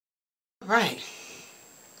Right.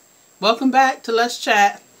 Welcome back to Let's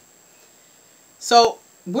Chat. So,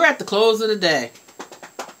 we're at the close of the day.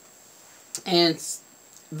 And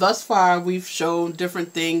thus far, we've shown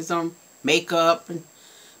different things on makeup.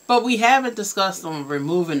 But we haven't discussed on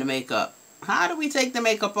removing the makeup. How do we take the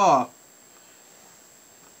makeup off?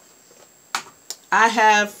 I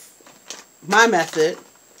have my method.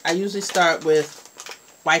 I usually start with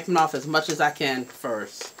wiping off as much as I can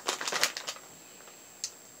first.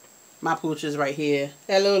 My pooch is right here.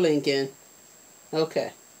 Hello, Lincoln.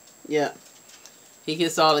 Okay. Yeah. He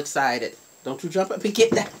gets all excited. Don't you jump up and get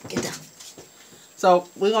down. Get down. So,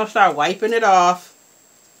 we're going to start wiping it off.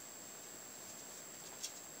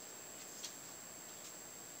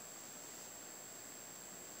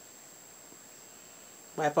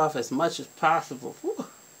 Wipe off as much as possible. Whew.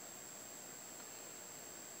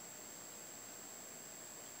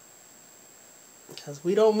 Because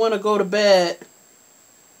we don't want to go to bed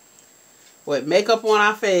with makeup on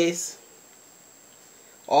our face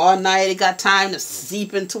all night. It got time to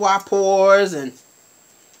seep into our pores and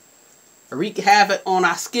wreak havoc on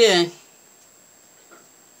our skin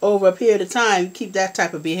over a period of time. You keep that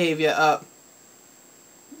type of behavior up.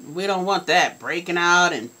 We don't want that breaking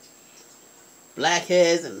out and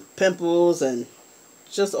blackheads and pimples and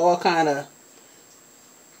just all kind of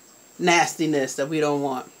nastiness that we don't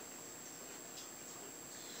want.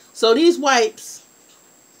 So these wipes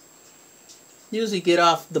usually get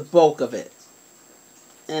off the bulk of it.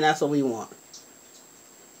 And that's what we want.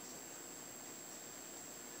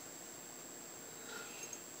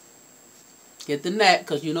 Get the net,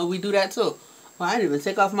 because you know we do that too. Well, I didn't even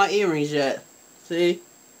take off my earrings yet. See?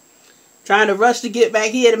 Trying to rush to get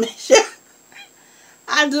back here to make sure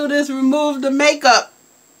I do this, remove the makeup.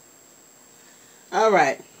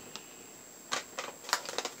 Alright.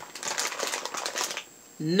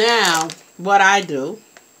 Now, what I do,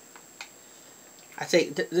 I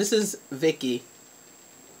take, this is Vichy.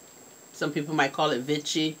 Some people might call it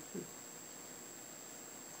Vichy.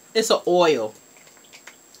 It's an oil.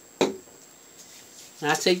 And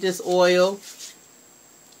I take this oil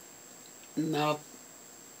and I'll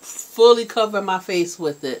fully cover my face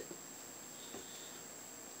with it.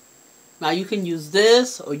 Now you can use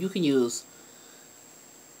this or you can use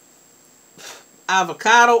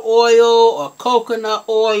avocado oil or coconut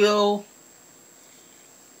oil.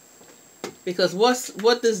 Because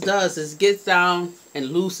what this does is gets down and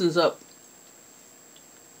loosens up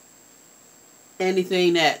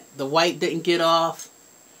anything that the white didn't get off.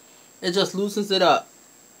 It just loosens it up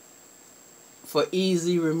for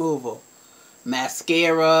easy removal.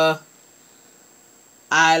 Mascara,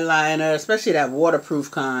 eyeliner, especially that waterproof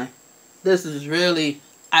kind. This is really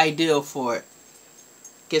ideal for it.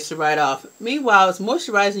 Gets it right off. Meanwhile, it's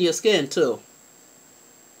moisturizing your skin too.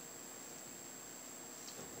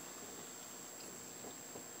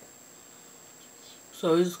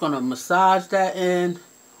 So we're just going to massage that in,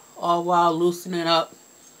 all while loosening up.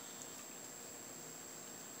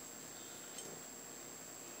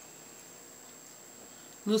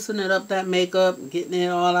 Loosening up that makeup, getting it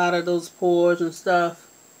all out of those pores and stuff.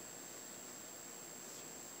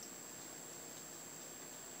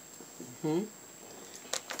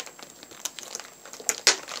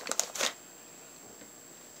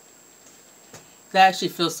 That actually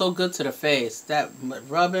feels so good to the face. That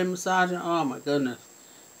rubbing, massaging, oh my goodness.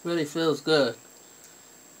 Really feels good.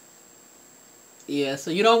 Yeah, so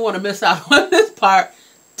you don't want to miss out on this part.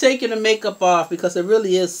 Taking the makeup off, because it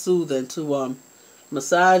really is soothing to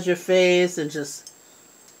massage your face and just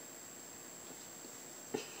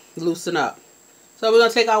loosen up. So we're going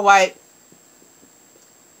to take our wipe.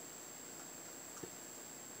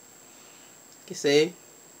 You see?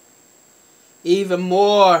 Even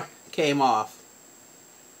more came off.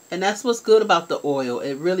 And that's what's good about the oil.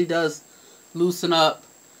 It really does loosen up,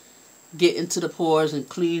 get into the pores, and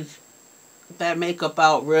clean that makeup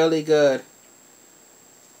out really good.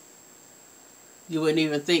 You wouldn't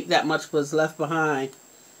even think that much was left behind.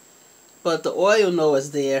 But the oil know it's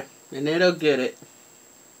there, and it'll get it.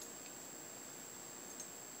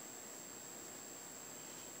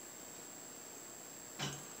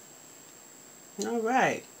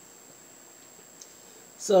 Alright.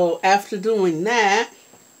 So after doing that,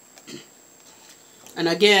 and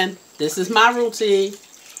again, this is my routine.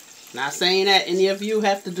 Not saying that any of you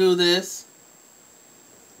have to do this.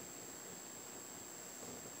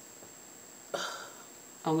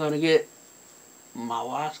 I'm going to get my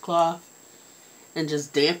washcloth and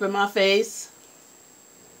just dampen my face.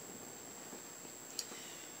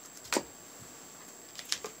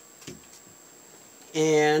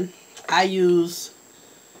 And I use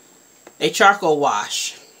a charcoal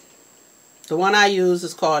wash. The one I use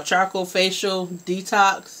is called Charcoal Facial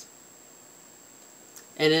Detox.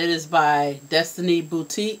 And it is by Destiny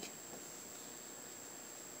Boutique.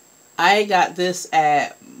 I got this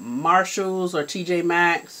at Marshall's or TJ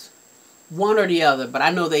Maxx. One or the other, but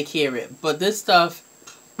I know they carry it. But this stuff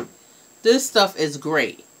is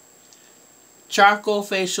great. Charcoal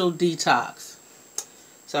Facial Detox.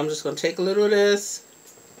 So I'm just going to take a little of this.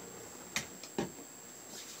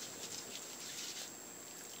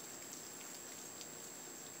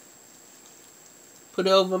 Put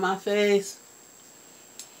it over my face.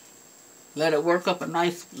 Let it work up a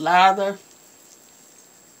nice lather.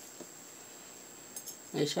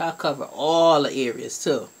 Make sure I cover all the areas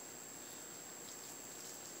too.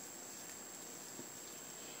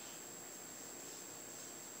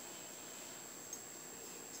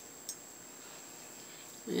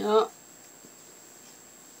 Yep.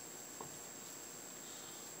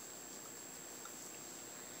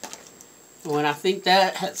 When I think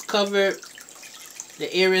that has covered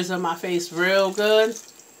the areas of my face real good,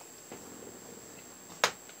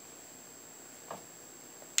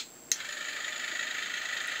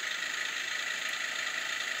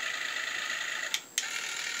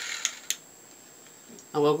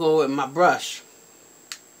 I'm going to go with my brush.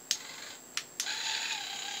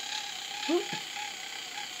 Whoop.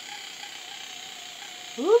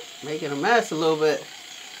 Whoop. Making a mess a little bit.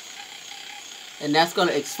 And that's going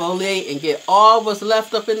to exfoliate and get all what's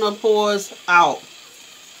left up in the pores out.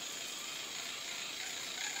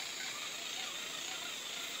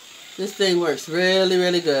 This thing works really,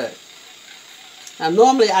 really good. Now,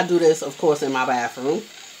 normally I do this, of course, in my bathroom.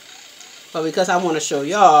 But because I want to show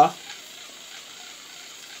y'all,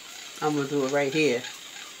 I'm going to do it right here.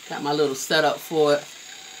 Got my little setup for it.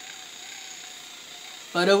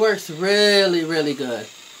 But it works really, really good.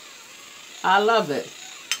 I love it.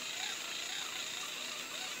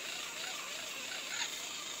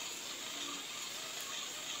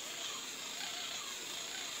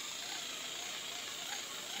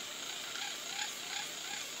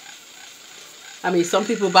 I mean, some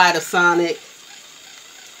people buy the Sonic.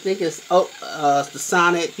 I think it's the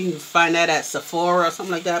Sonic. You can find that at Sephora or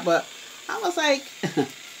something like that. But I was like,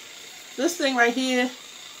 this thing right here,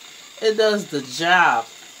 it does the job.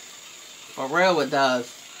 For real, it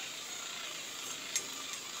does.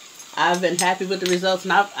 I've been happy with the results,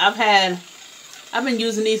 and I've been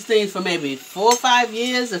using these things for maybe 4 or 5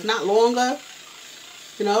 years, if not longer.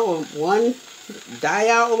 You know, when one die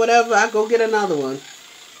out or whatever, I go get another one.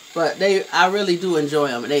 But I really do enjoy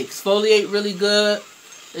them. They exfoliate really good.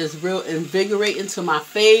 It's real invigorating to my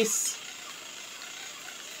face.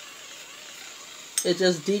 It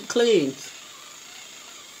just deep cleans.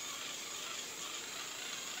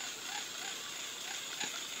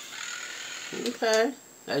 Okay,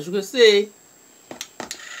 as you can see,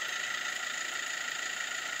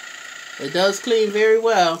 it does clean very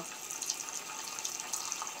well.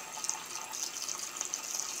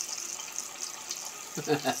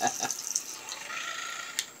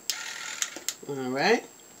 Alright.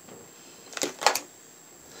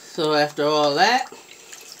 So after all that,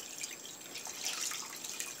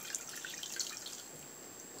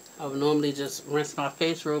 I would normally just rinse my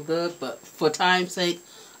face real good, but for time's sake,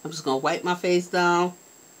 I'm just going to wipe my face down.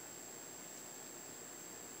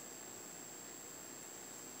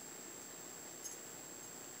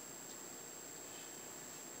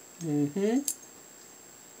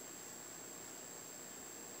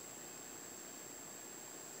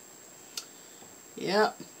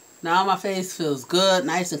 Yep. Now my face feels good,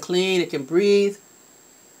 nice and clean. It can breathe.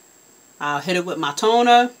 I'll hit it with my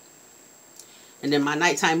toner. And then my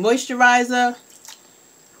nighttime moisturizer.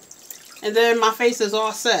 And then my face is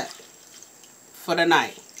all set for the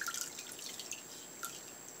night.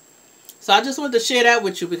 So I just wanted to share that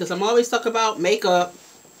with you because I'm always talking about makeup.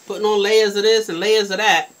 Putting on layers of this and layers of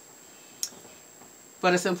that.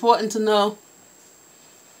 But it's important to know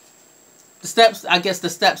the steps, I guess the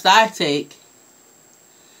steps I take.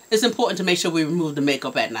 It's important to make sure we remove the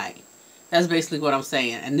makeup at night. That's basically what I'm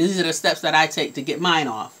saying. And these are the steps that I take to get mine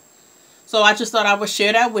off. So I just thought I would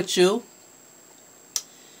share that with you.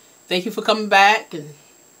 Thank you for coming back and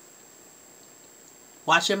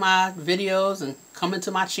watching my videos and coming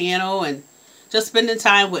to my channel and just spending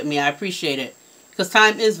time with me. I appreciate it. Because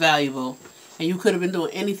time is valuable. And you could have been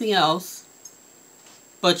doing anything else.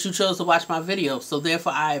 But you chose to watch my videos. So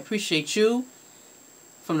therefore I appreciate you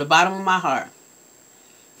from the bottom of my heart.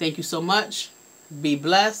 Thank you so much. Be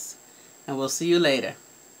blessed. And we'll see you later.